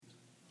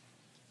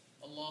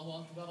الله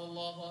أكبر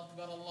الله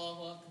أكبر الله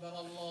أكبر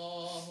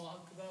الله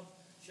أكبر.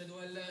 أشهد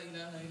أن لا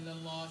إله إلا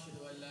الله أشهد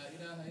أن لا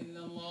إله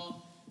إلا الله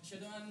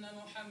أشهد أن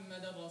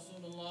محمدا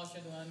رسول الله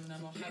أشهد أن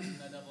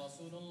محمدا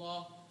رسول الله.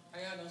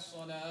 حي على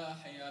الصلاة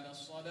حي على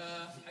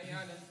الصلاة حي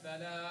على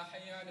الفلاح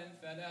حي على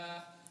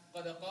الفلاح.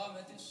 قد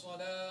قامت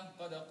الصلاة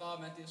قد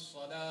قامت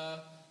الصلاة.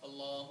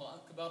 الله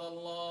أكبر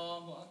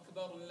الله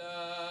أكبر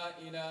لا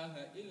إله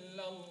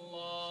إلا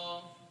الله.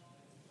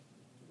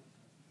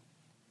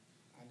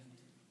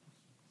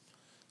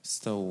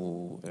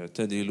 استووا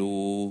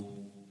اعتدلوا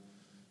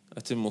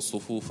أتموا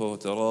الصفوف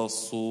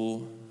وتراصوا.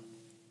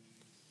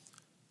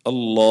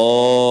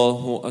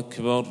 الله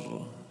أكبر.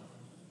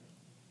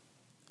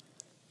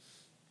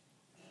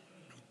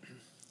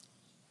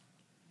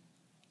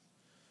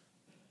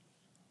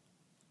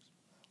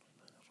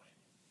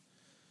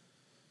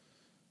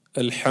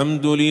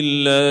 الحمد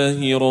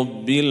لله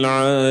رب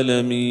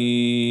العالمين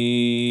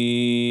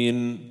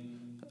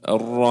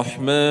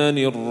الرحمن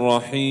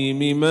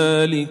الرحيم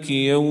مالك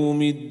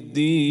يوم الدين.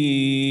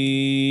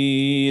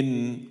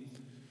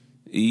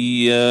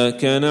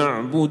 إياك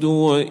نعبد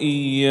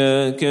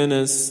وإياك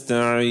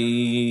نستعين.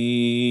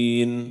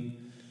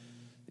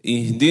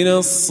 اهدنا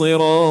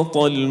الصراط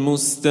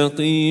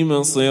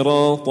المستقيم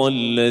صراط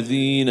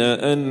الذين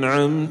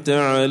أنعمت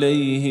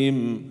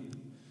عليهم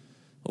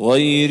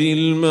غير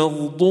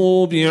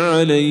المغضوب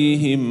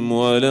عليهم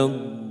ولا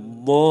الضالين.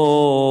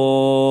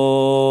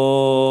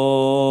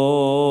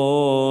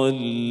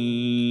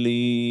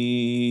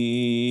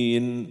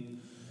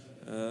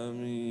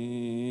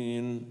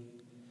 آمين.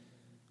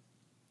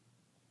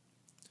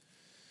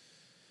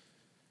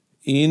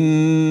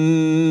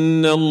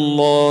 إن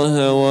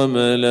الله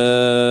وملائكته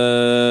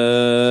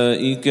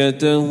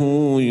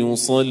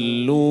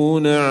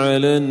يصلون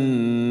على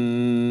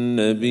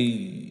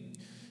النبي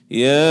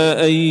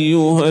يا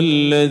أيها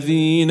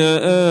الذين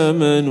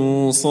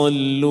آمنوا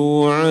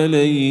صلوا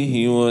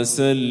عليه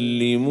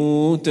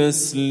وسلموا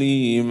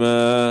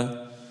تسليما.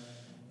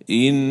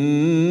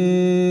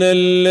 إن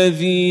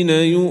الذين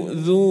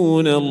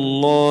يؤذون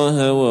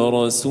الله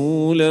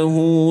ورسوله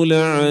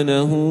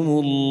لعنهم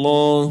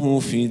الله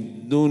في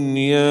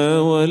الدنيا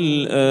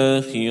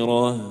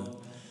والآخرة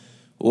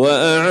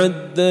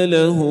وأعد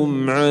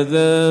لهم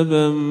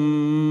عذابا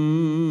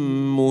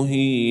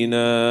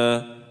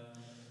مهينا.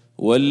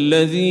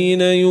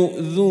 والذين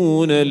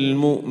يؤذون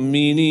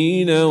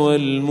المؤمنين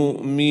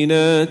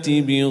والمؤمنات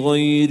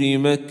بغير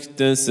ما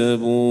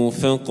اكتسبوا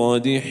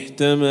فقد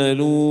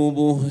احتملوا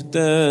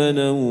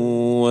بهتانا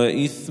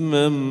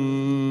وإثما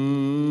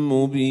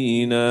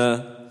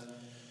مبينا.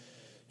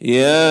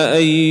 يا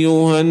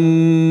أيها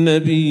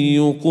النبي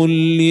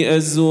قل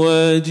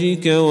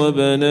لأزواجك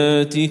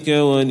وبناتك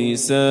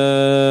ونساء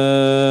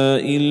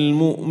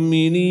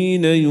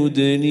المؤمنين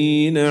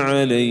يدنين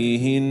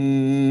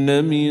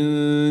عليهن من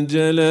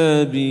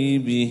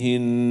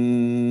جلابيبهن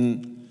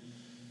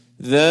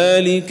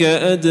ذلك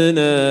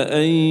أدنى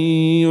أن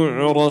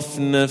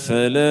يعرفن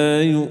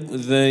فلا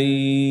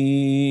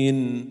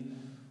يؤذين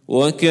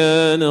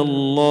وكان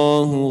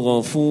الله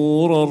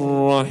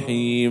غفورا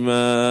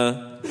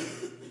رحيما.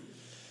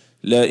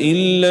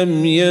 لئن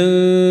لم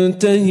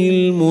ينته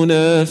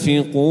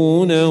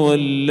المنافقون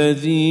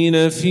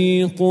والذين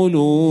في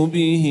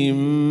قلوبهم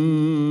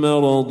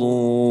مرض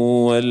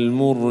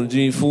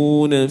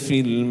والمرجفون في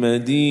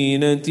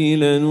المدينة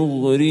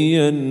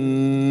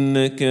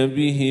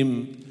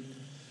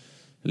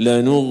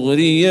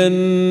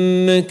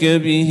لنغرينك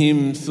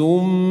بهم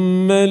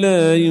ثم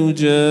لا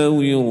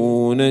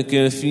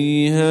يجاورونك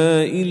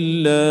فيها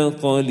إلا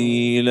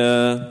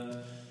قليلا.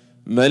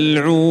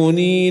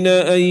 ملعونين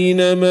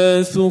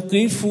أينما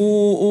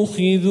ثقفوا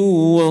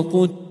أخذوا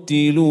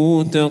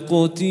وقتلوا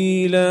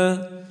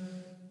تقتيلا.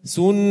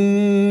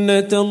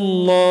 سنة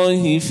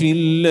الله في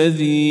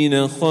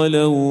الذين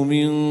خلوا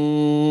من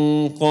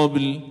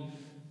قبل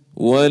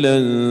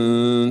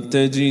ولن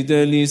تجد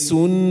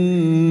لسنة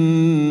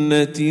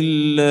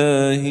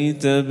الله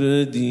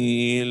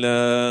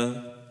تبديلا.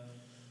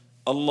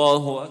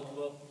 الله أكبر.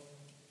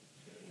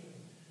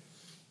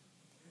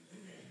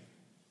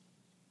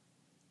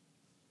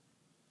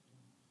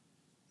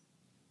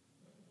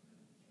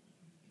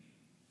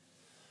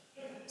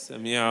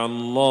 سمع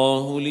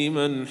الله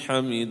لمن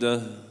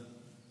حمده.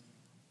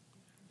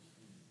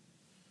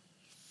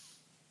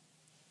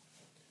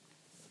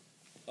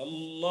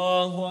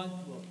 الله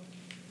أكبر.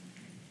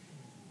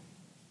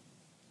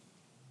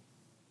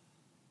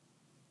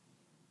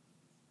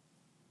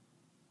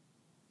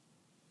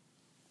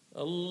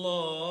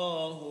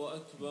 الله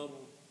أكبر.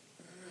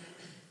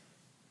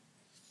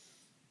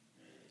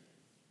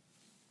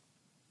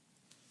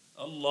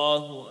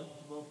 الله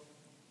أكبر.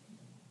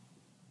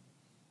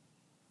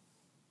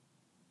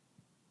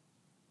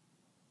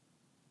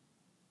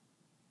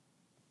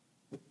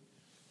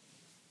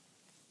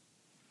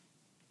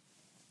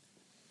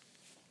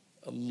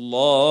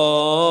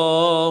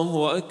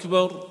 الله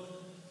أكبر.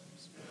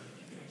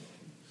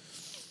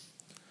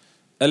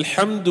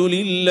 الحمد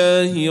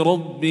لله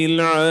رب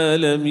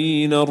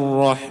العالمين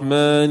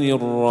الرحمن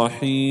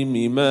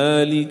الرحيم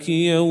مالك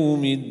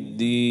يوم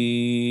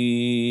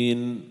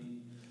الدين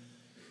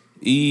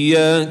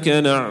إياك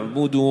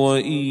نعبد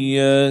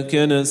وإياك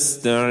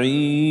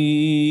نستعين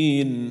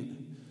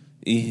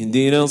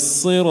اهدنا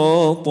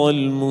الصراط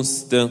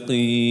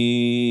المستقيم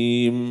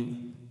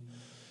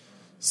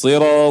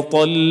صراط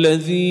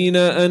الذين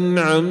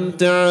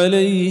أنعمت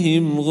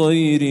عليهم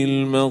غير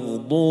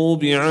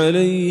المغضوب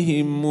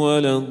عليهم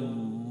ولا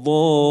الضالين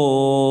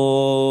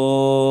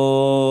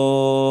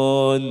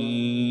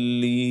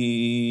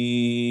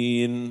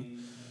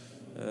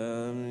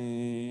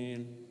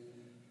آمين.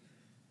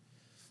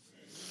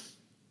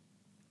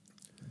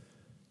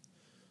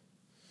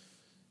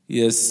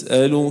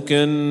 يسألك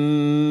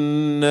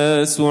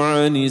الناس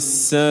عن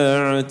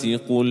الساعة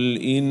قل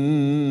إنما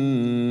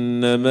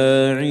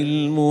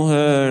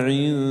علمها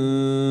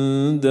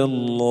عند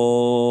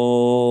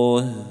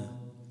الله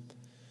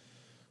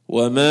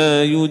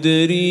وما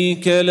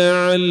يدريك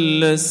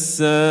لعل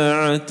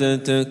الساعة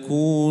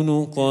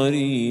تكون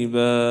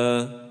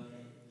قريبا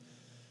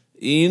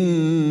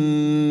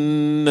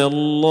إن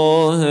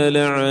الله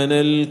لعن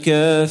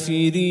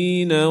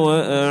الكافرين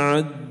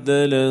وأعد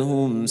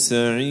لهم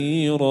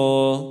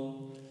سعيرا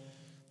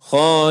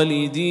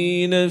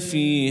خالدين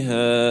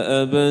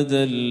فيها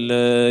أبدا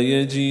لا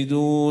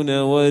يجدون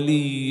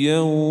وليا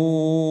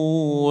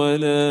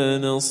ولا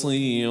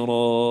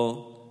نصيرا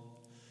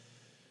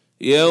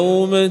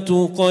يوم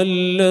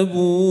تقلب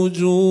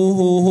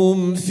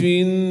وجوههم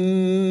في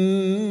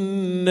النار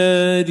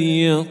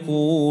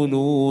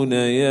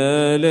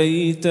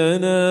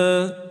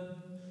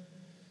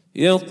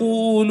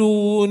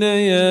يقولون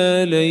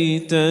يا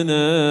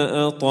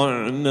ليتنا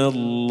أطعنا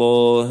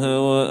الله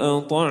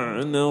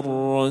وأطعنا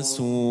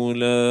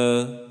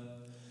الرسولا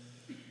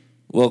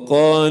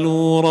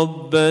وقالوا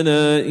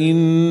ربنا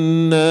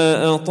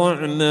إنا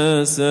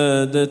أطعنا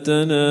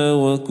سادتنا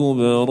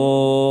وكبراءنا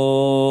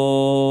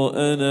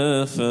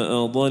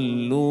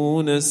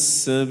فأضلونا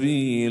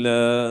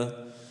السبيلا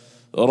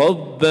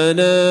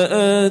ربنا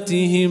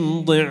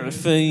آتهم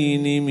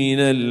ضعفين من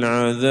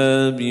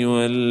العذاب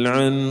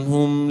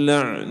والعنهم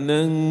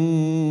لعنا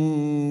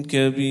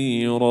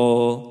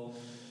كبيرا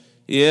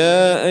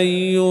يا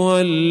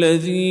أيها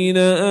الذين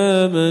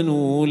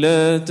آمنوا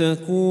لا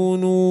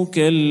تكونوا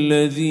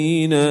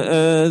كالذين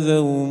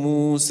آذوا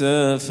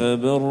موسى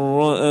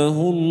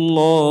فبرأه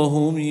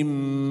الله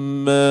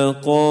مما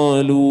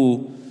قالوا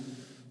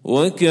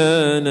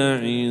وكان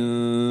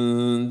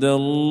عند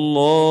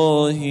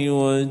الله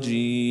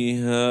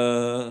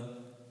وجيها.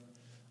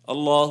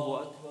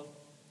 الله أكبر.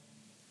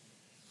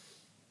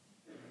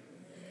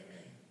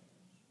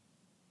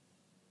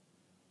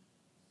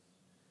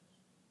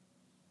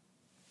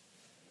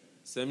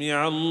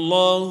 سمع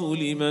الله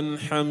لمن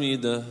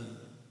حمده.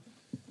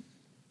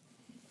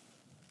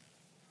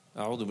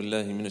 أعوذ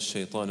بالله من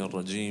الشيطان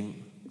الرجيم.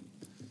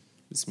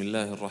 بسم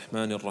الله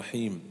الرحمن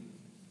الرحيم.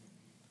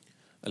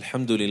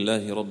 الحمد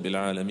لله رب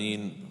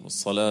العالمين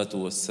والصلاة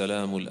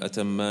والسلام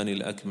الأتمان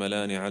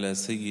الأكملان على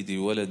سيد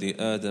ولد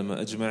آدم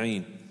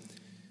أجمعين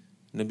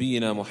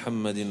نبينا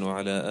محمد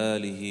وعلى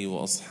آله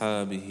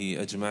وأصحابه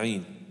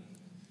أجمعين.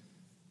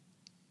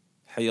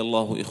 حيا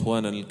الله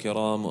إخواننا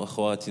الكرام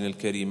وأخواتنا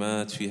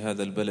الكريمات في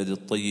هذا البلد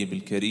الطيب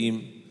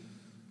الكريم،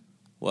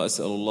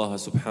 وأسأل الله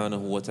سبحانه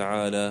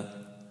وتعالى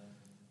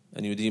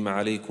أن يديم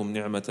عليكم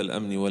نعمة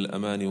الأمن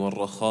والأمان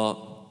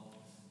والرخاء.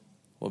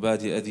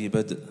 وبادئ ذي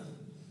بدء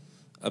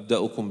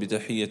أبدأكم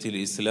بتحية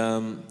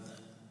الإسلام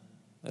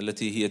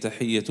التي هي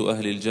تحية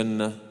أهل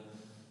الجنة.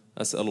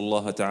 أسأل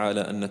الله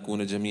تعالى أن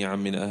نكون جميعا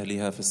من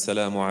أهلها،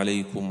 فالسلام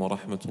عليكم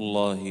ورحمة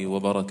الله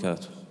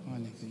وبركاته.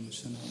 وعليكم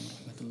السلام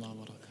ورحمة الله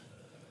وبركاته.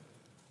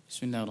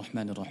 Bismillah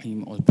ar-Rahman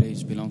ar-Rahim. All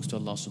praise belongs to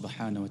Allah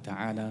subhanahu wa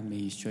ta'ala. May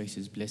His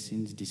choicest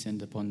blessings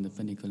descend upon the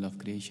pinnacle of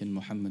creation,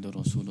 Muhammadur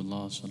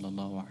Rasulullah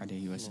sallallahu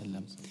alayhi wa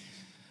sallam.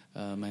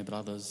 My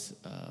brothers,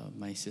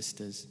 my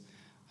sisters,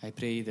 I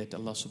pray that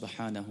Allah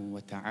subhanahu wa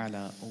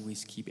ta'ala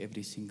always keep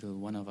every single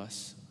one of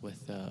us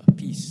with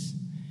peace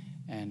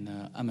and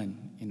aman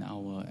in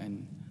our,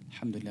 and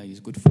alhamdulillah, His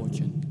good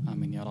fortune.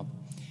 Amin ya Rabb.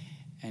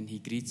 And He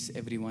greets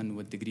everyone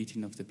with the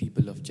greeting of the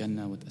people of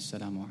Jannah with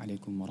Assalamu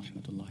alaikum wa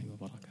rahmatullahi wa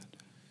barakatuh.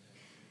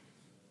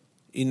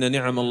 إن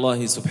نعم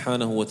الله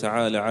سبحانه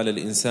وتعالى على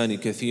الإنسان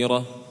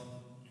كثيرة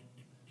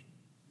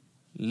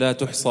لا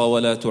تحصى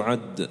ولا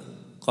تعد.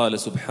 قال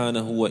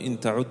سبحانه وإن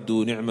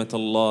تعدوا نعمة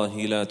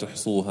الله لا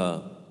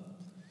تحصوها.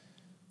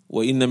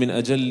 وإن من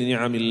أجل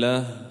نعم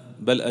الله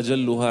بل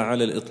أجلها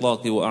على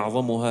الإطلاق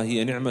وأعظمها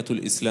هي نعمة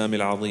الإسلام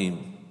العظيم.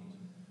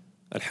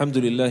 الحمد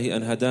لله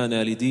أن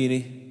هدانا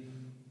لدينه،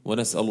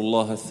 ونسأل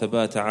الله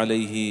الثبات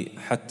عليه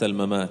حتى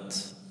الممات.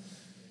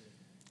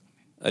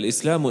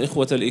 الإسلام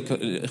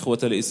إخوة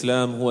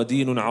الإسلام هو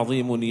دين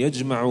عظيم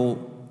يجمع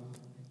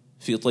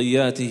في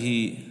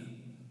طياته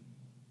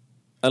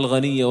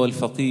الغني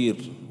والفقير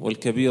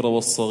والكبير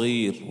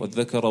والصغير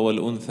والذكر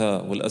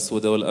والأنثى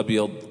والأسود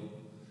والأبيض،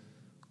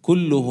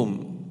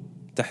 كلهم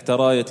تحت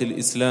راية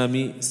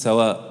الإسلام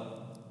سواء،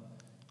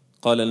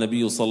 قال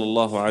النبي صلى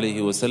الله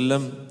عليه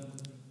وسلم: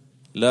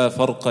 لا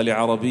فرق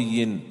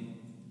لعربي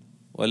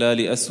ولا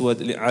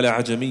لأسود على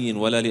عجمي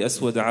ولا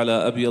لأسود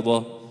على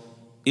أبيض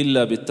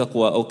إلا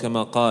بالتقوى، أو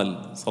كما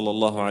قال صلى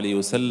الله عليه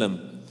وسلم.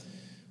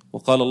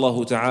 وقال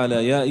الله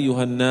تعالى: يا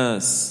أيها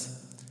الناس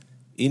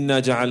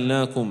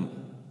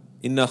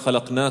إنا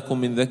خلقناكم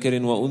من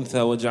ذكر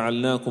وأنثى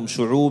وجعلناكم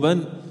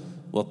شعوبا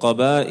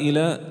وقبائل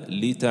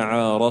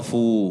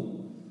لتعارفوا.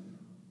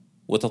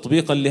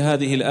 وتطبيقا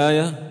لهذه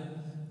الآية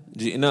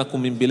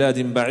جئناكم من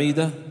بلاد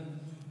بعيدة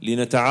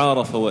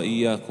لنتعارف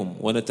وإياكم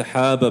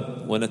ونتحابب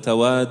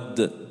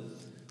ونتواد.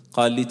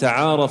 قال: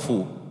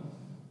 لتعارفوا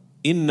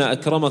إن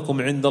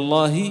أكرمكم عند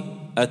الله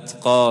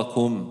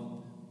أتقاكم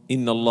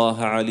إن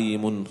الله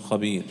عليم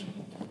خبير.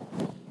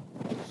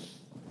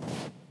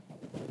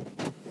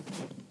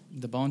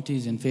 The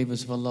bounties and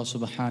favors of Allah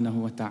subhanahu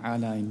wa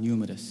ta'ala are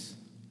numerous,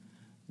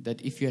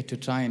 that if you had to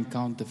try and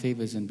count the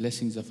favors and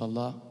blessings of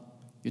Allah,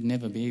 you'd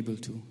never be able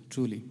to,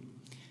 truly.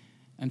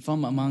 And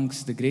from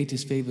amongst the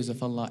greatest favors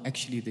of Allah,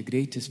 actually the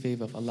greatest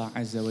favor of Allah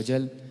Azza wa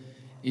Jal,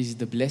 is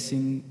the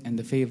blessing and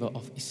the favor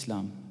of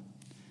Islam.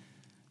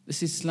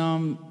 This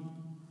Islam,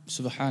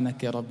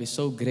 subhanaka ya Rabbi, is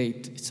so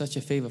great. It's such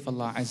a favor of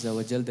Allah Azza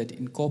wa Jal that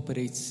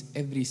incorporates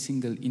every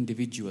single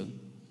individual,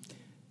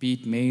 be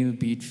it male,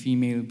 be it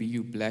female, be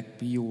you black,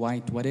 be you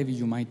white, whatever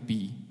you might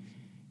be.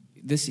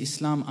 This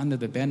Islam, under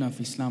the banner of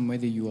Islam,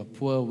 whether you are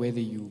poor, whether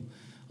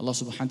Allah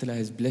subhanahu wa ta'ala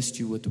has blessed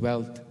you with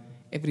wealth,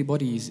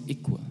 everybody is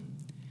equal.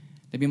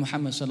 Nabi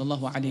Muhammad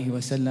sallallahu alayhi wa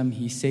sallam,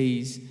 he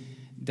says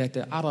that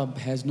an Arab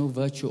has no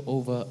virtue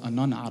over a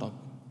non-Arab,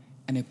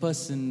 and a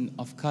person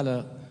of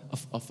color,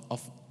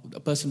 a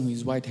person who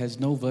is white has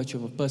no virtue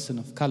of a person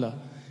of color.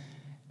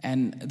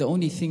 And the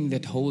only thing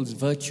that holds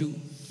virtue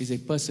is a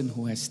person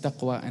who has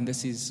taqwa, and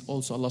this is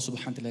also Allah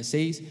subhanahu wa ta'ala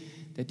says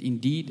that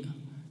indeed,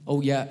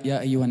 O ya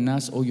ayyuhan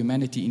nas, O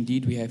humanity,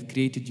 indeed we have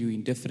created you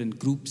in different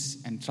groups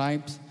and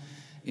tribes.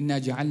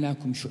 Inna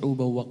ja'alnakum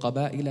shu'uban wa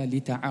qaba'ila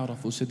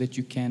lita'arafu, so that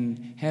you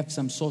can have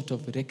some sort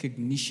of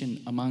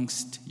recognition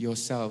amongst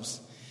yourselves.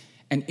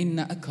 And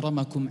inna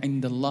akramakum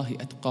indallahi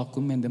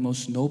atqakum, and the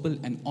most noble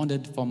and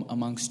honored from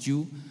amongst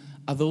you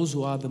are those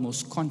who are the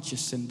most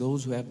conscious and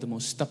those who have the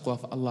most taqwa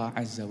of Allah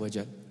Azza wa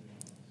Jal.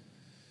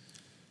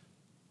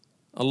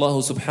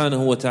 الله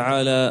سبحانه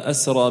وتعالى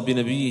أسرى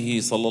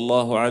بنبيه صلى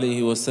الله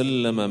عليه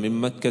وسلم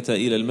من مكة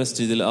إلى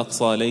المسجد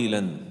الأقصى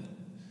ليلا،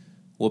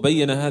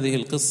 وبين هذه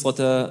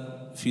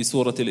القصة في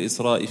سورة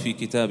الإسراء في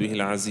كتابه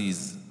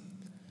العزيز.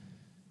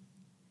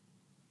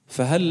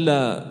 فهل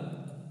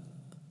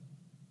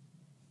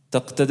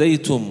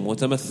تقتديتم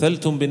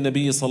وتمثلتم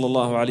بالنبي صلى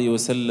الله عليه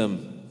وسلم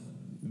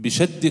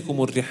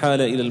بشدكم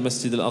الرحال إلى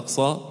المسجد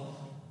الأقصى؟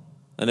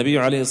 النبي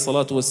عليه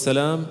الصلاة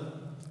والسلام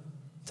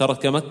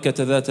ترك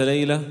مكة ذات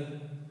ليلة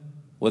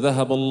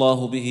وذهب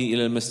الله به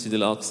إلى المسجد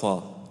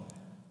الأقصى.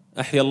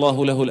 أحيا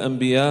الله له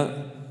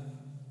الأنبياء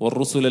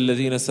والرسل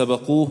الذين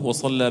سبقوه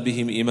وصلى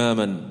بهم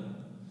إماما.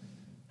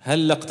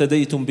 هل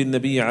اقتديتم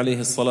بالنبي عليه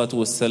الصلاة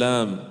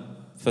والسلام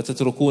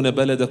فتتركون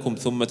بلدكم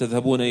ثم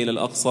تذهبون إلى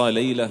الأقصى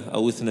ليلة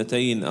أو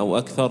 2 أو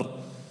أكثر،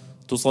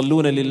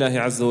 تصلون لله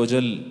عز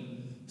وجل،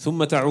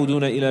 ثم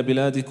تعودون إلى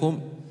بلادكم،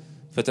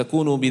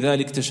 فتكونوا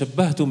بذلك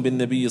تشبهتم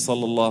بالنبي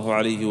صلى الله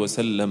عليه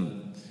وسلم؟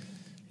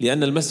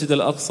 لأن المسجد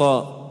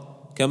الأقصى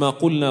كما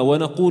قلنا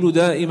ونقول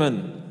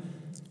دائما،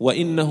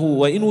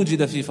 وإن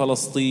وجد في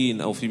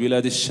فلسطين أو في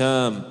بلاد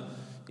الشام،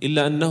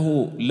 إلا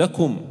أنه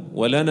لكم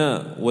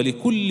ولنا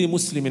ولكل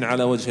مسلم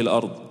على وجه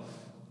الأرض،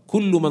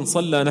 كل من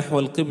صلى نحو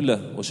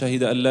القبلة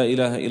وشهد أن لا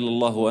إله إلا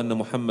الله وأن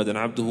محمدا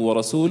عبده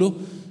ورسوله،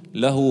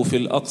 له في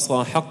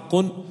الأقصى حق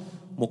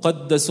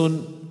مقدس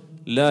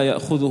لا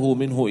يأخذه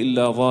منه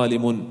إلا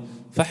ظالم.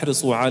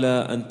 فاحرصوا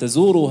على أن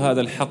تزوروا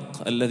هذا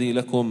الحق الذي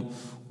لكم،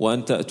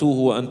 وأن تأتوه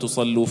وأن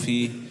تصلوا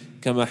فيه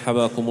كما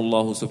حباكم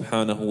الله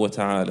سبحانه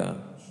وتعالى.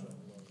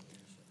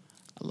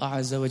 Allah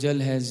Azza wa Jal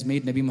has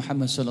made Nabi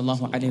Muhammad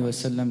sallallahu alayhi wa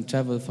sallam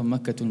travel from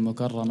Makkah to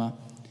Al-Mukarramah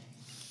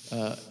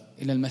ila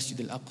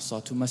al-Masjid al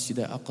Aqsa, to Masjid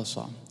al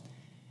Aqsa.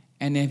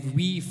 And if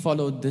we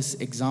followed this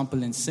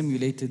example and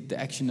simulated the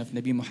action of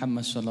Nabi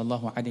Muhammad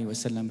sallallahu alayhi wa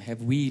sallam,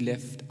 have we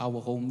left our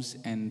homes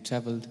and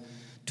traveled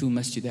to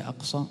Masjid al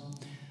Aqsa?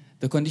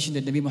 The condition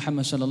that Nabi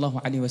Muhammad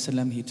sallallahu alayhi wa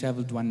sallam, he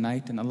traveled one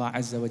night, and Allah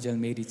Azza wa Jal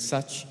made it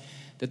such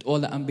that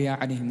all the Anbiya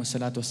alayhi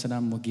salatu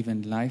wasalam were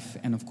given life,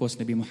 and of course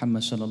Nabi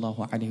Muhammad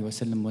sallallahu alayhi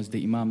wasallam was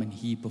the Imam, and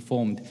he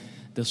performed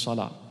the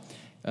Salah,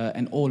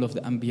 and all of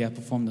the Anbiya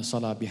performed the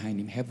Salah behind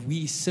him. Have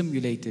we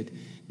simulated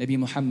Nabi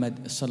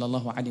Muhammad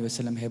sallallahu alayhi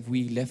wasallam? Have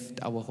we left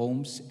our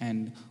homes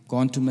and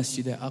gone to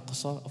Masjid al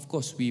Aqsa? Of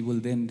course we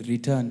will then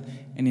return,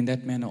 and in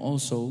that manner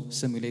also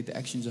simulate the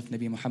actions of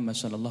Nabi Muhammad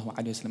sallallahu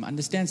alayhi wasallam.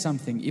 Understand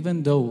something,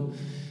 even though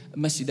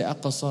Masjid al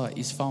Aqsa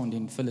is found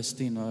in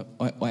Palestine,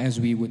 or as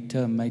we would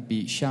term might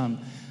be Sham,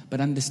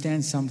 but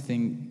understand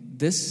something,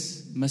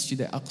 this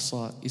Masjid al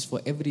Aqsa is for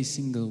every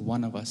single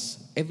one of us.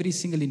 Every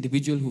single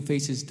individual who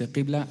faces the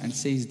Qibla and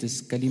says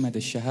this kalima, the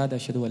Shahada,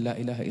 Ashhadu an la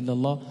ilaha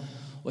illallah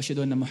wa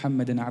ashhadu anna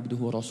Muhammadan abduhu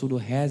wa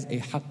rasuluhu, has a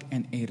haqq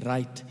and a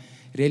right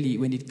really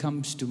when it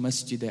comes to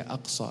Masjid al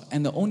Aqsa.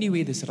 And the only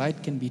way this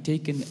right can be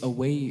taken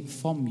away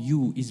from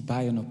you is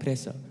by an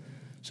oppressor.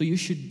 So you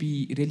should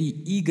be really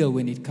eager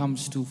when it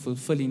comes to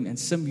fulfilling and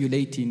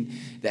simulating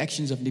the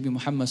actions of Nabi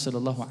Muhammad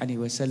sallallahu alaihi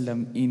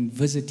wasallam in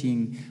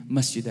visiting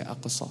Masjid al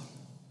Aqsa.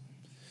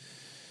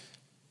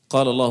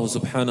 قال الله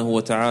سبحانه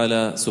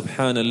وتعالى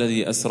سبحان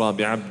الذي أسرى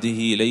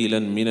بعبده ليلا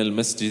من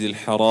المسجد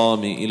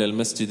الحرام إلى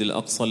المسجد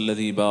الأقصى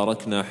الذي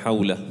باركنا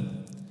حوله.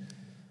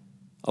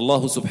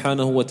 الله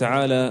سبحانه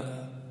وتعالى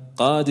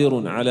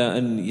قادر على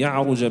أن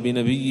يعرج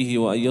بنبيه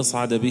وأن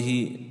يصعد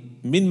به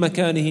من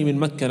مكانه من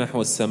مكة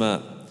نحو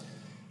السماء،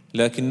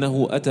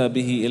 لكنه أتى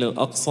به إلى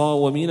الأقصى،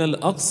 ومن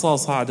الأقصى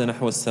صعد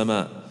نحو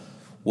السماء،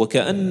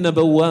 وكأن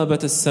بوابة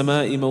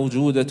السماء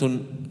موجودة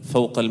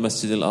فوق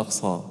المسجد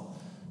الأقصى،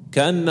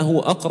 كأنه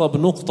أقرب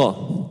نقطة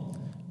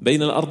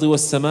بين الأرض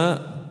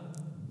والسماء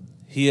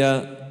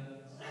هي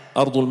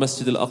أرض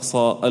المسجد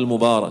الأقصى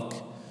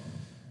المبارك.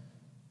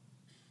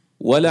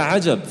 ولا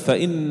عجب،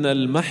 فإن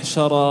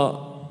المحشر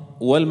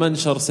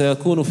والمنشر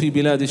سيكون في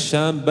بلاد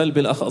الشام، بل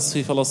بالأخص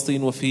في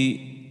فلسطين وفي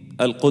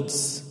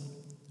القدس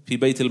في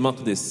بيت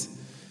المقدس.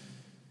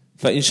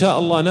 فإن شاء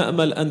الله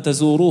نأمل أن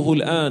تزوروه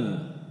الآن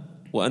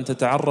وأن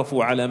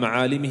تتعرفوا على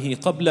معالمه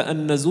قبل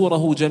أن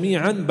نزوره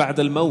جميعا بعد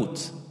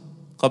الموت،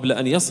 قبل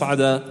أن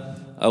يصعد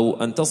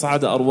أو أن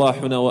تصعد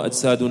أرواحنا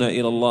وأجسادنا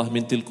إلى الله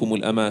من تلكم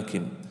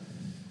الأماكن.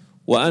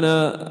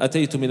 وأنا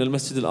أتيت من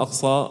المسجد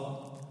الأقصى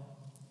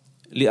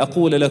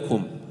لأقول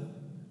لكم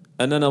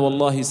أننا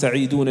والله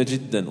سعيدون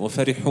جدا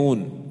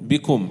وفرحون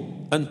بكم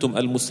أنتم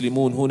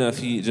المسلمون هنا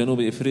في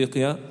جنوب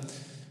إفريقيا،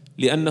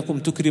 لأنكم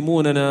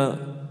تكرموننا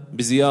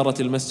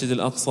بزيارة المسجد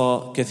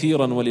الأقصى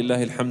كثيرا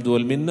ولله الحمد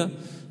والمنة.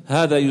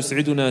 هذا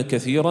يسعدنا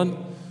كثيرا،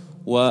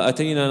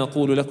 وأتينا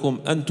نقول لكم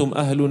أنتم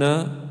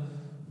أهلنا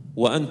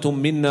وأنتم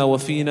منا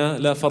وفينا،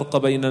 لا فرق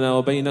بيننا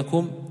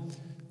وبينكم.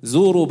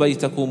 زوروا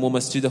بيتكم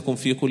ومسجدكم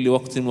في كل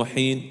وقت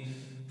وحين،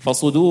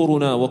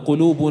 فصدورنا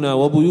وقلوبنا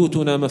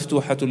وبيوتنا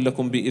مفتوحة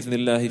لكم بإذن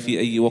الله في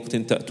أي وقت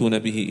تأتون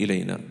به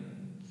إلينا.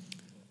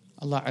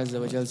 Allah Azza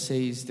wa Jal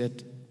says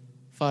that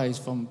far is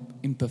from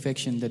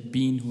imperfection that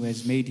being who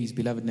has made his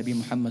beloved Nabi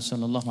Muhammad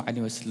sallallahu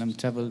alaihi wasallam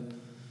travel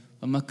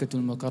from Makkah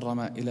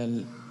al-Mukarrama ila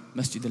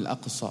al-Masjid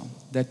al-Aqsa,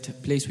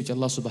 that place which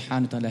Allah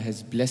subhanahu wa ta'ala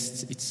has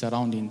blessed its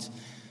surroundings.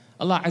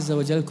 Allah Azza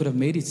wa Jal could have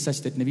made it such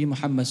that Nabi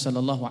Muhammad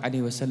sallallahu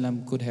alaihi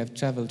wasallam could have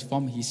traveled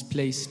from his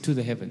place to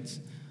the heavens.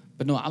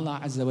 But no, Allah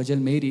Azza wa Jal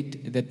made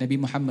it that Nabi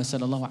Muhammad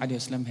sallallahu alaihi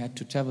wasallam had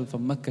to travel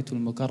from Makkah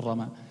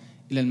al-Mukarrama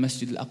ila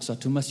al-Masjid al-Aqsa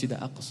to Masjid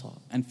al Aqsa,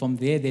 and from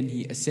there then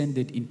he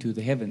ascended into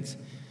the heavens.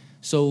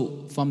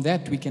 So from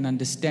that we can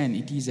understand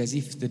it is as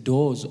if the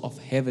doors of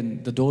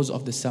heaven, the doors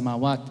of the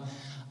samawat,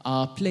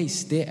 are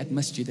placed there at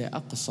Masjid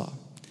al Aqsa.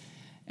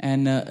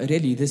 And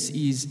really this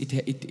is,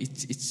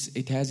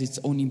 it has its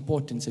own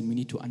importance, and we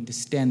need to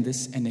understand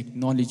this and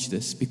acknowledge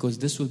this, because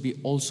this will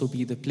also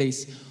be the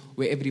place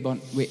where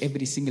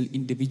every single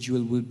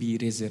individual will be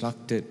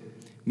resurrected,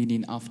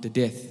 meaning after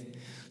death.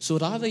 So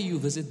rather you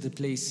visit the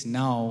place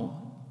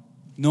now,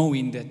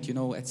 knowing that,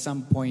 at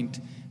some point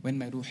when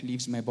my ruh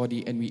leaves my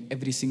body and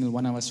every single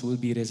one of us will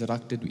be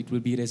resurrected, it will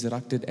be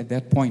resurrected at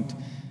that point.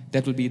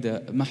 That will be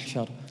the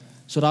mahshar.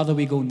 So rather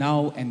we go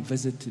now and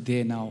visit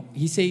there now.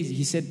 He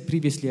said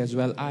previously as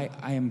well, I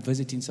am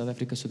visiting South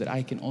Africa so that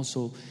I can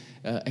also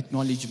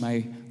acknowledge my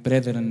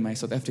brethren, my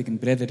South African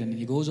brethren. And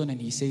he goes on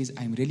and he says,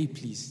 I'm really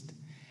pleased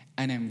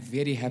and I'm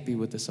very happy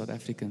with the South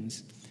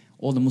Africans,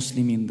 all the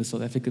Muslimin, the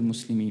South African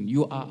Muslimin.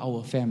 You are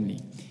our family.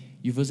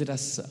 You visit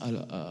us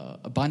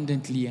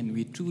abundantly, and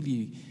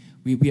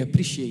we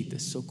appreciate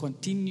this. So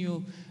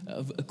continue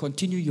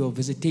your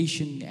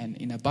visitation and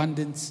in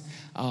abundance.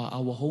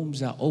 Our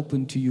homes are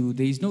open to you.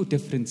 There is no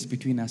difference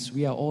between us.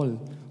 We are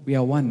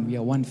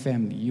one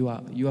family. You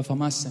are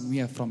from us and we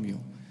are from you.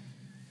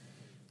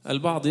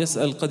 البعض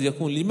يسأل قد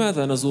يكون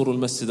لماذا نزور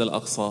المسجد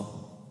الأقصى؟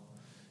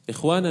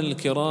 إخواننا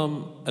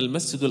الكرام،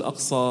 المسجد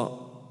الأقصى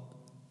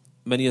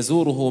من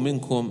يزوره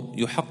منكم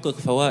يحقق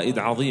فوائد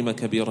عظيمة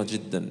كبيرة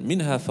جدا،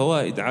 منها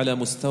فوائد على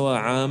مستوى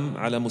عام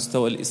على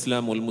مستوى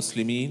الإسلام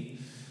والمسلمين،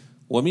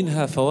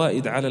 ومنها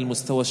فوائد على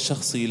المستوى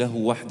الشخصي له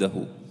وحده.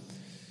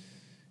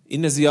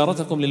 إن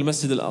زيارتكم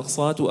للمسجد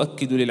الأقصى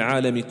تؤكد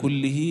للعالم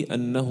كله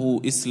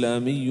أنه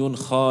إسلامي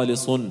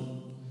خالص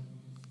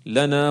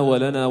لنا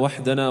ولنا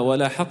وحدنا،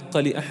 ولا حق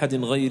لأحد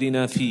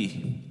غيرنا فيه.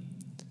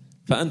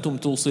 فأنتم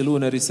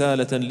توصلون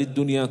رسالة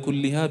للدنيا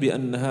كلها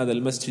بأن هذا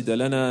المسجد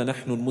لنا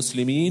نحن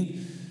المسلمين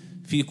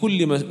في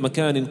كل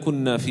مكان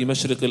كنا في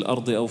مشرق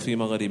الأرض أو في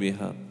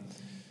مغربها.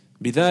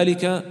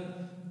 بذلك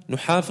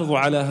نحافظ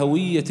على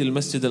هوية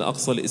المسجد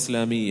الأقصى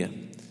الإسلامية،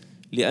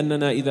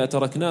 لأننا إذا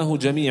تركناه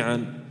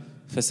جميعا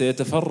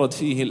فسيتفرد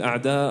فيه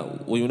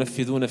الأعداء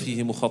وينفذون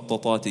فيه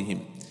مخططاتهم.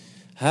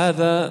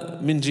 هذا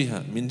من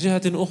جهة. من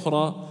جهة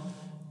أخرى،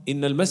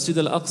 إن المسجد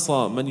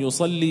الأقصى من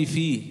يصلي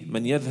فيه،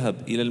 من يذهب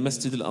إلى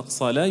المسجد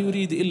الأقصى لا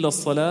يريد إلا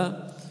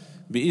الصلاة،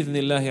 بإذن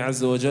الله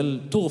عز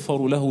وجل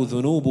تغفر له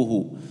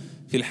ذنوبه.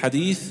 في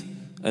الحديث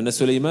أن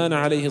سليمان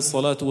عليه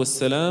الصلاة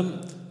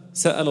والسلام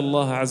سأل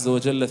الله عز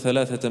وجل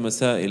 3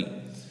 مسائل،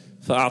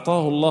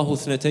 فأعطاه الله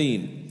 2،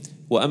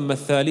 وأما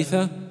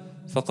الثالثة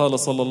فقال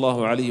صلى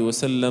الله عليه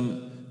وسلم: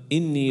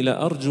 إني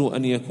لأرجو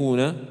أن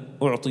يكون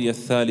أعطي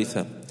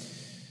الثالثة.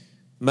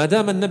 ما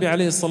دام النبي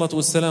عليه الصلاة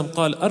والسلام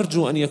قال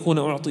أرجو أن يكون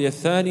أعطي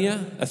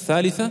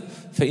الثالثة،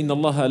 فإن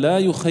الله لا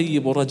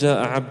يخيب رجاء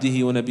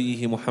عبده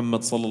ونبيه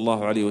محمد صلى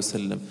الله عليه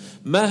وسلم.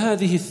 ما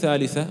هذه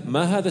الثالثة؟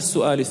 ما هذا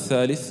السؤال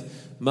الثالث؟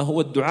 ما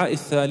هو الدعاء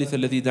الثالث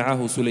الذي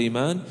دعاه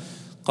سليمان؟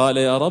 قال: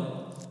 يا رب،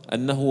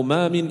 أنه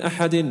ما من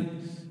أحد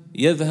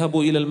يذهب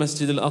إلى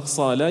المسجد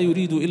الأقصى لا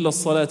يريد إلا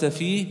الصلاة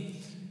فيه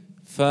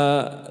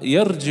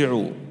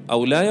فيرجع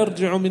أو لا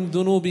يرجع من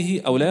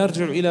ذنوبه أو لا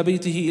يرجع إلى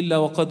بيته إلا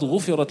وقد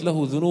غفرت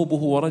له ذنوبه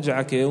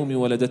ورجع كيوم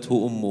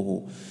ولدته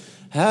أمه.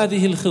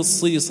 هذه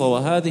الخصيصة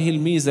وهذه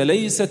الميزة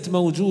ليست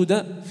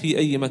موجودة في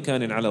أي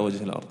مكان على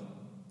وجه الأرض،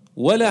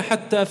 ولا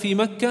حتى في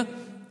مكة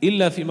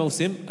إلا في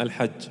موسم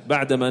الحج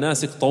بعد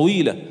مناسك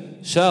طويلة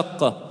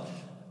شاقة.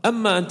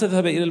 أما أن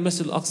تذهب إلى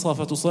المسجد الأقصى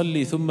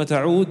فتصلي ثم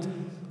تعود،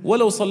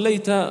 ولو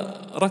صليت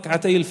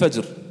ركعتي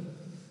الفجر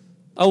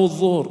أو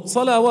الظهر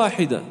صلاة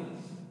واحدة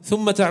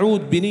ثم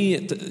تعود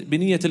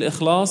بنية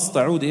الإخلاص،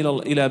 تعود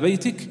إلى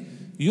بيتك،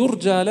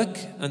 يرجى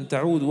لك أن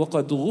تعود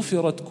وقد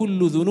غفرت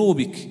كل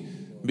ذنوبك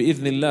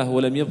بإذن الله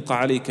ولم يبقى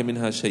عليك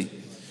منها شيء.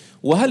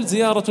 وهل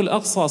زيارة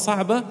الأقصى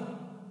صعبة؟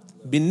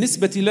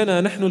 بالنسبة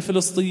لنا نحن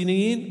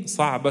الفلسطينيين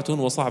صعبة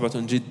وصعبة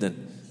جدا،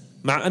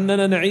 مع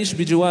أننا نعيش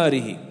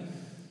بجواره،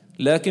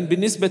 لكن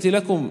بالنسبة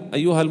لكم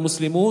أيها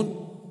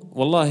المسلمون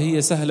والله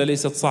هي سهلة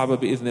ليست صعبة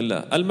بإذن الله.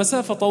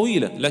 المسافة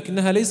طويلة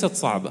لكنها ليست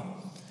صعبة.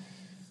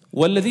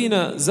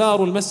 والذين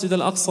زاروا المسجد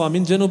الأقصى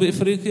من جنوب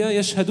إفريقيا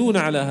يشهدون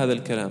على هذا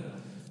الكلام.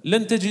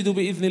 لن تجدوا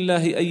بإذن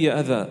الله أي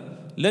أذى،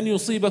 لن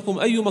يصيبكم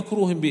أي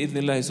مكروه بإذن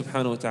الله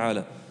سبحانه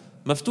وتعالى.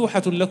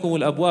 مفتوحة لكم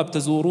الأبواب،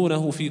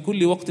 تزورونه في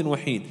كل وقت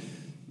وحين.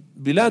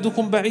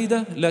 بلادكم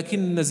بعيدة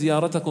لكن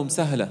زيارتكم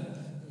سهلة،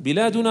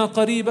 بلادنا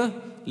قريبة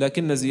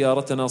لكن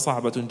زيارتنا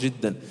صعبة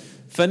جدا.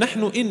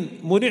 فنحن إن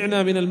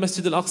منعنا من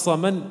المسجد الأقصى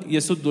من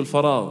يسد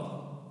الفراغ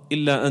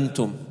إلا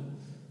أنتم.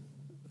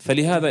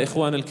 فلهذا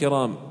إخوان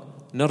الكرام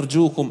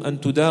نرجوكم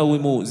أن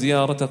تداوموا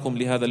زيارتكم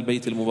لهذا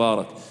البيت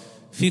المبارك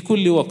في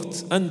كل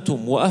وقت،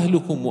 أنتم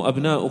وأهلكم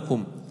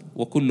وأبناؤكم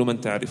وكل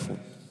من تعرفون.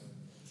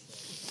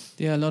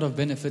 There are a lot of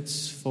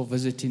benefits for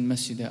visiting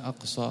Masjid al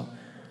Aqsa.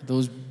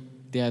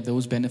 There are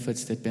those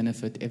benefits that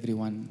benefit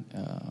everyone,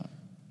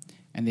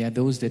 and there are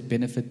those that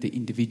benefit the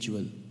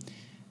individual.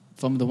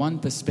 From the one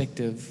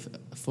perspective,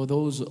 for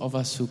those of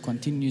us who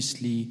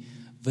continuously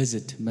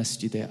visit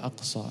Masjid al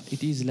Aqsa,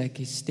 it is like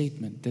a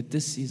statement that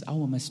this is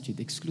our masjid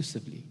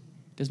exclusively.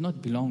 It does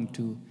not belong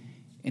to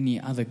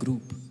any other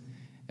group.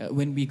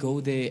 When we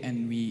go there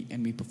and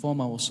we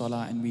perform our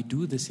salah and we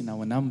do this in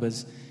our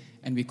numbers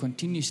and we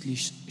continuously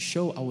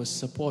show our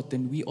support,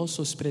 then we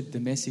also spread the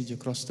message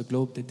across the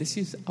globe that this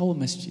is our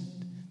masjid.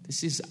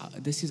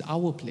 This is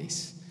our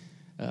place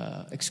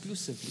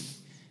exclusively.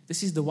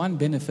 This is the one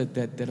benefit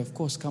that of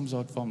course comes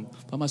out from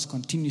us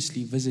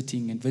continuously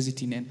visiting.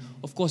 And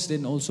of course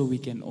then also we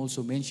can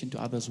also mention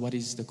to others what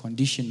is the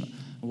condition,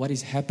 what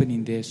is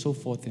happening there, so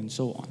forth and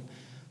so on.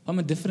 From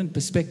a different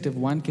perspective,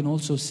 one can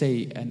also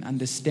say and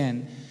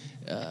understand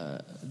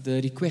the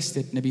request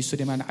that Nabi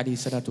Sulaiman alayhi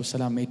salatu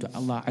wasalam made to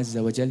Allah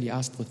Azza wa Jal. He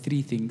asked for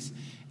 3 things.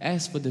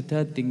 As for the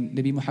third thing,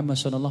 Nabi Muhammad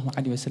sallallahu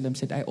alayhi wasallam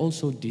said, I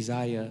also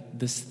desire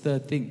this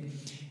third thing.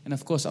 And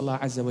of course Allah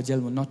Azza wa Jal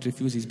will not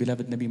refuse his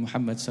beloved Nabi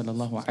Muhammad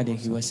sallallahu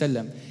alayhi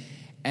wasallam.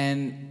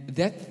 And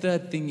that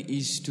third thing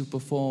is to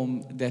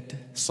perform that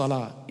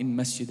salah in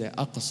Masjid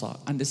al Aqsa.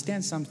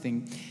 Understand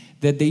something,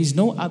 that there is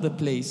no other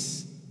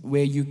place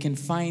where you can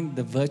find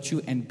the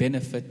virtue and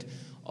benefit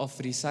of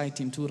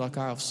reciting 2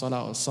 rak'ah of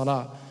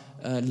salah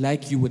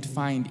like you would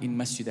find in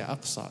Masjid al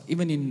Aqsa,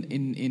 even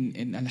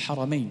in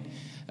Al-Haramain,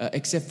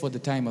 except for the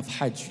time of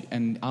Hajj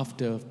and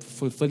after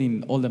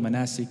fulfilling all the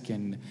manasik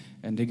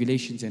and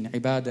regulations and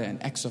ibadah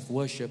and acts of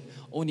worship.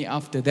 Only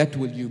after that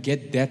will you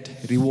get that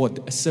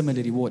reward, a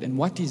similar reward. And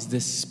what is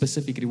this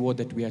specific reward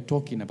that we are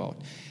talking about?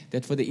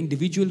 That for the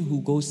individual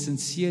who goes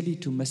sincerely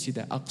to Masjid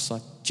al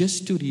Aqsa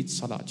just to read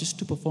salah, just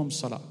to perform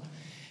salah,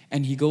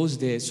 and he goes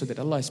there so that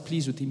Allah is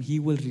pleased with him, he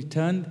will not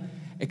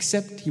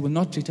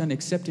return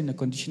except in a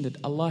condition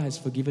that Allah has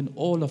forgiven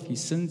all of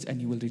his sins, and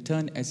he will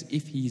return as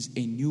if he is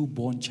a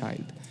newborn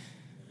child.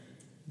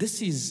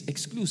 This is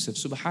exclusive,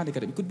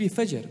 subhanallah. It could be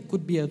fajr,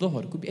 could be a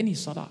dhuhr, could be any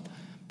salah.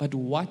 But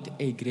what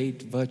a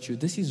great virtue.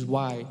 This is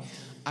why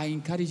I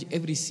encourage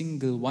every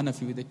single one of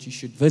you that you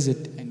should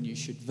visit and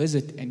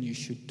you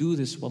should do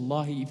this.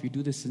 Wallahi, if you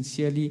do this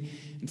sincerely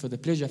and for the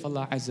pleasure of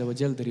Allah Azza wa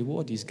Jal, the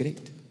reward is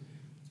great.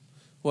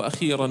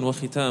 وأخيرا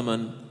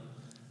وختاما،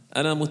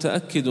 أنا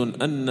متأكد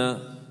أن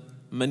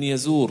من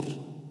يزور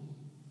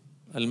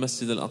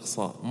المسجد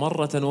الأقصى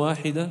مرة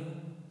واحدة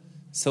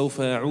سوف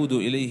يعود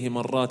إليه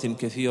مرات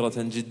كثيرة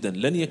جدا،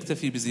 لن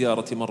يكتفي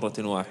بزيارة مرة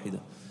واحدة.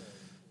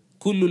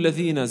 كل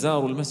الذين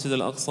زاروا المسجد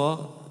الأقصى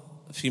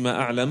فيما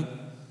أعلم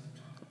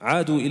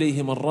عادوا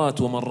إليه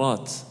مرات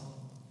ومرات،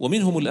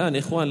 ومنهم الآن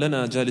إخوان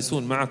لنا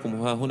جالسون معكم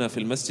ها هنا في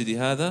المسجد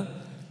هذا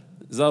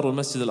زاروا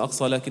المسجد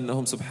الأقصى،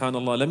 لكنهم سبحان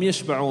الله لم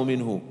يشبعوا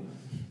منه،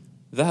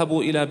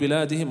 ذهبوا إلى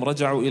بلادهم،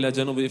 رجعوا إلى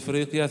جنوب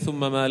إفريقيا، ثم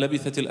ما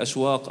لبثت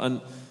الأشواق أن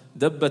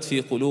دبت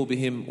في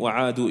قلوبهم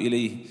وعادوا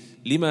إليه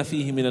لما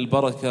فيه من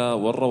البركة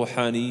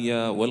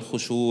والروحانية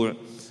والخشوع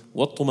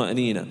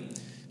والطمأنينة.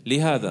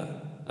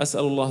 لهذا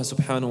أسأل الله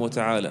سبحانه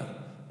وتعالى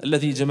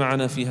الذي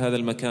جمعنا في هذا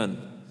المكان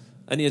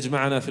أن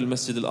يجمعنا في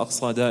المسجد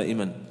الأقصى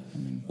دائما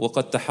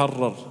وقد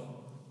تحرر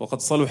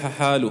وقد صلح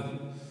حاله،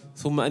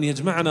 ثم أن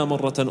يجمعنا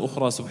مرة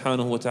أخرى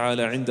سبحانه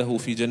وتعالى عنده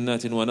في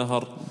جنات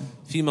ونهر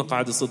في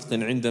مقعد صدق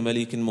عند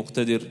مليك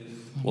مقتدر.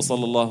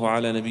 وصلى الله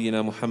على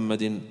نبينا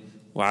محمد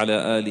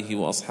وعلى آله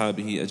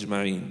وأصحابه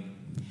أجمعين.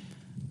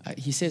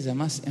 He says, I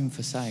must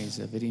emphasize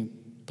a very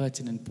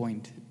pertinent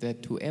point,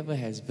 that whoever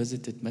has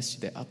visited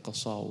Masjid al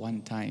Aqsa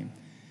one time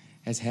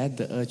has had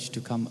the urge to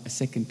come a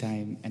second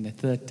time and a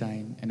third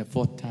time and a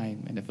fourth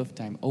time and a fifth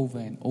time, over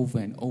and over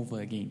and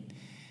over again.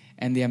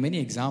 And there are many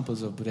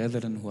examples of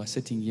brethren who are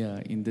sitting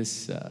here in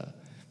this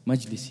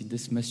majlis, in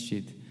this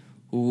masjid,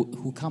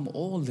 who come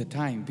all the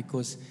time,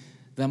 because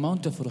the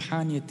amount of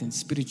ruhaniyat and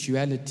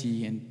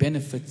spirituality and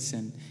benefits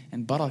and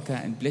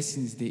barakah and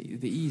blessings there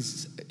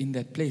is in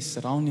that place,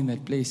 surrounding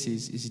that place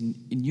is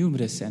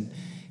innumerous. And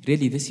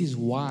really, this is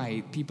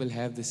why people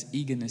have this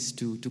eagerness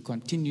to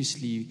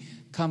continuously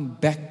come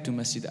back to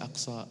Masjid al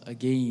Aqsa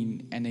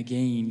again and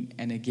again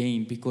and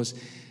again, because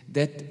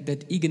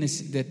that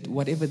eagerness, that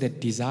whatever that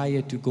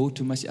desire to go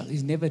to Masjid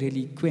is never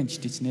really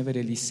quenched, it's never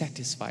really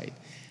satisfied.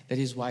 That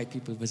is why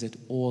people visit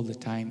all the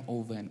time,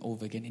 over and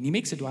over again. And he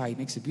makes a dua, he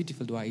makes a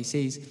beautiful dua. He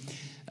says,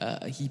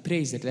 he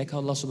prays that like how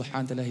Allah subhanahu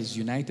wa ta'ala has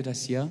united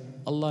us here,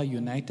 Allah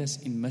unite us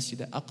in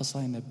Masjid al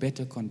Aqsa in a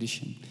better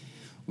condition,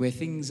 where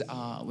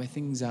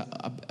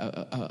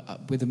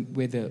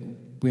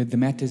the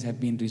matters have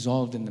been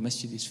resolved and the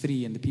masjid is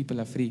free and the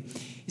people are free.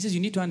 He says you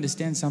need to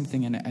understand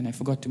something, and I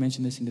forgot to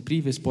mention this in the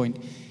previous point,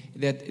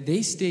 that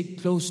they stay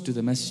close to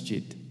the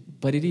masjid,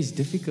 but it is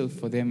difficult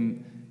for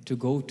them to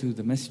go to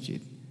the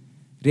masjid.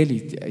 Really,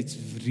 it's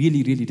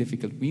really, really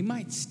difficult. We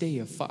might stay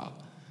afar,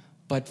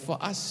 but for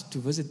us to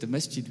visit the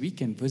masjid, we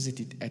can visit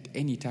it at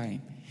any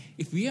time.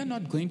 If we are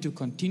not going to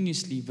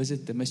continuously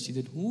visit the masjid,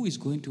 then who is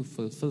going to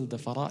fulfill the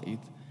fara'id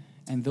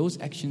and those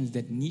actions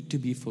that need to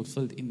be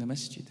fulfilled in the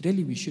masjid?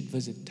 Really, we should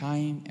visit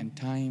time and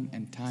time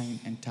and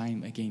time and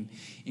time again.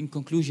 In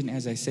conclusion,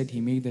 as I said,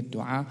 he made that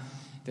dua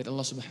that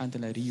Allah subhanahu wa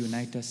ta'ala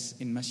reunite us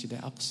in Masjid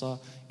al Aqsa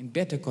in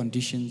better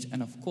conditions,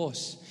 and of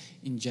course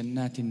in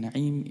Jannatin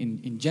Na'im,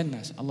 in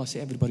Jannahs. Allah say,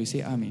 everybody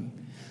say Ameen.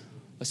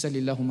 Wa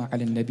sallallahu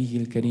ala al-nabiyyi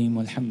al-kareem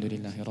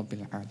walhamdulillahi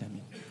rabbil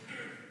alameen.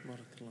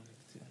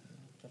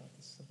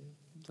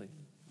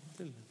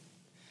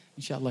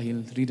 Inshallah,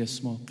 he'll read a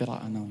small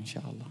qira'ah now,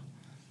 inshallah.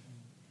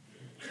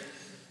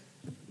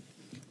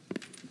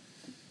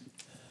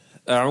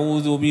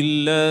 أعوذ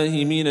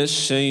بالله من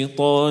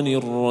الشيطان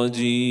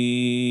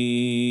الرجيم.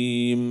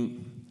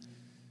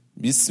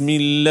 بسم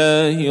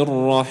الله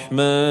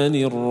الرحمن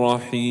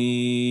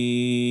الرحيم.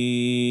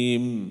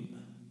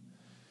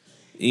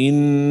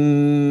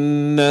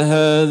 إن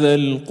هذا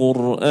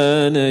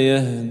القرآن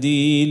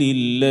يهدي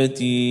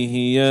للتي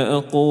هي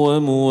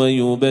أقوم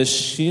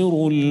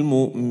ويبشر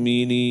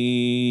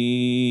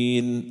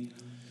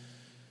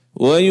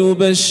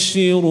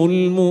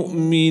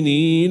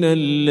المؤمنين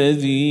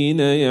الذين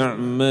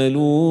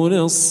يعملون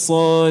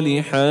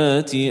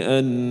الصالحات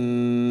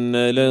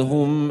أن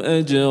لهم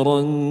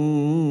أجرا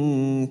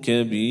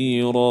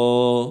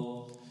كبيرا،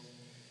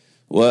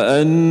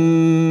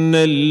 وأن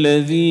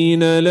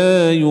الذين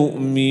لا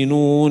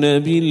يؤمنون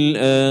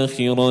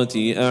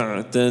بالآخرة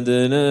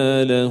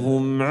أعتدنا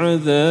لهم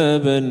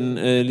عذابا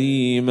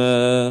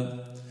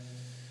أليما.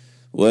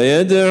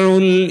 ويدعو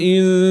الإنسان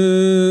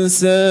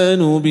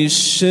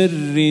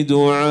بالشر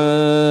دعاءه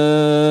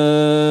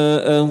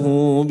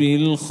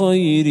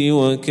بالخير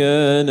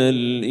وكان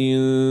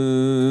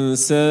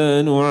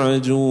الإنسان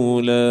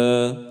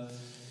عجولا.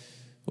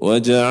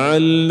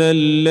 وجعلنا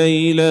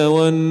الليل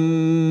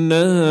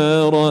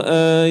والنهار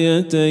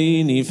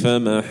آيتين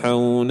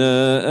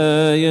فمحونا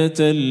آية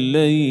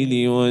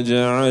الليل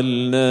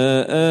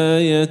وجعلنا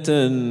آية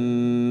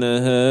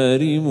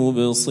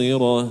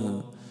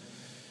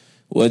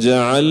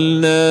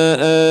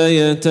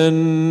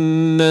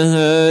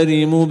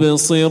النهار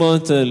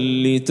مبصرة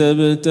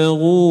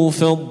لتبتغوا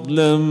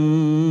فضلا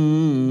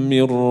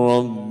من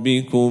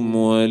ربكم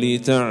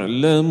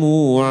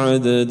ولتعلموا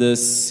عدد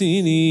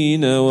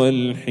السنين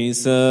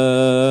والحساب،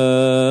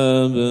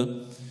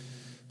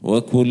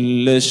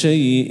 وكل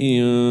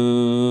شيء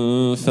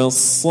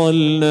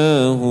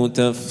فصلناه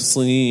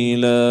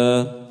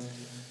تفصيلا.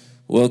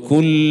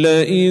 وكل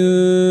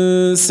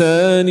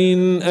إنسان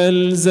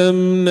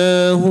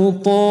ألزمناه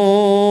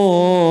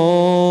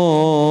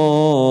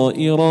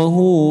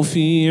طائره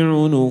في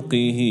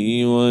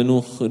عنقه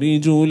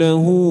ونخرج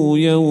له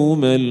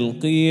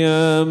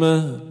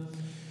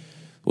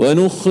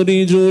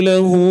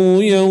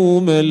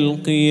يوم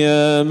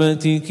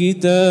القيامة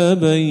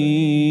كتابا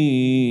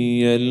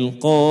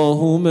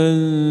يلقاه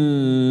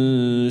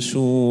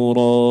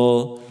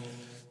منشورا.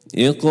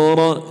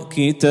 اقرأ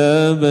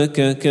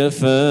كتابك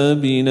كفى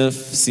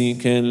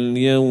بنفسك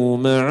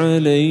اليوم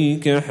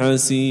عليك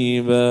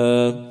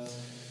حسيبا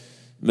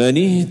من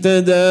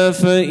اهتدى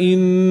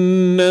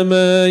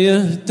فإنما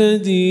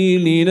يهتدي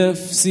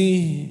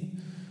لنفسه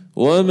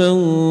ومن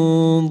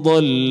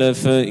ضل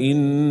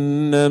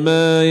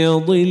فإنما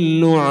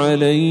يضل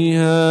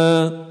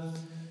عليها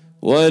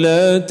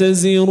ولا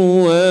تزر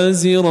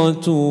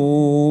وازرة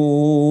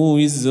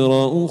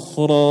وزر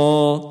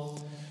أخرى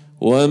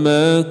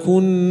وما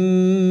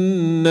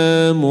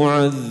كنا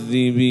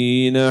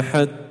معذبين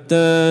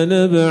حتى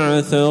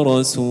نبعث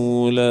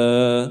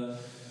رسولا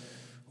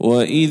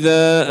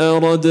وإذا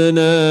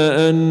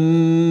أردنا أن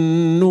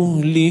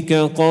نهلك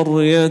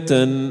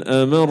قرية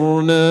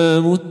أمرنا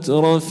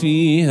متر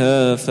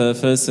فيها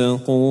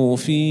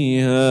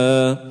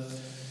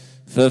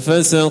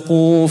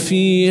ففسقوا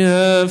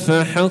فيها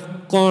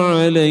فحق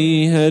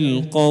عليها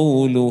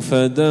القول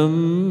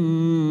فدمرناها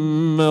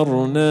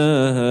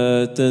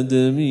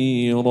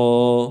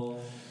تدميرا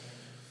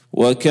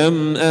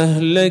وكم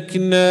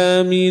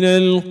أهلكنا من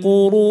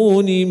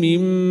القرون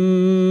من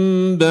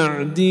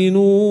بعد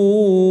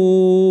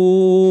نوح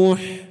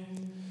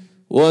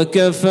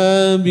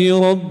وكفى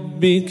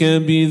بربك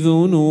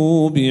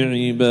بذنوب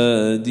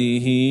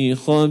عباده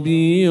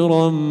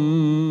خبيرا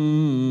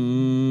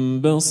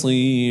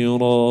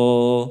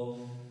بصيرا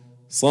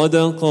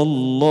صدق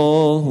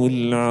الله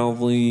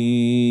العظيم.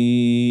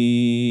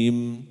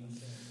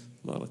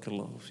 بارك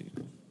الله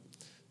فيكم.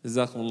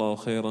 جزاكم الله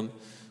خيرا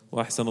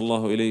وأحسن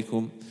الله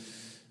إليكم.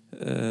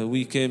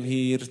 We came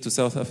here to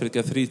South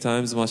Africa 3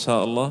 times,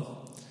 mashallah,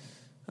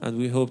 and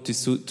we hope to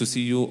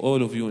see you,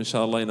 all of you,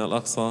 inshallah, in Al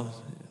Aqsa,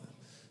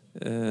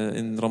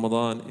 in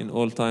Ramadan, in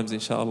all times,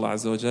 inshallah,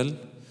 azza wa jal.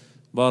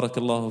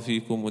 Barakallahu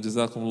feekum wa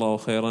jazakum Allahu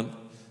khairan.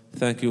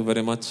 Thank you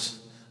very much,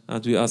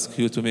 and we ask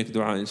you to make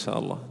dua,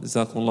 inshallah.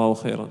 Jazakum Allahu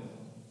khairan.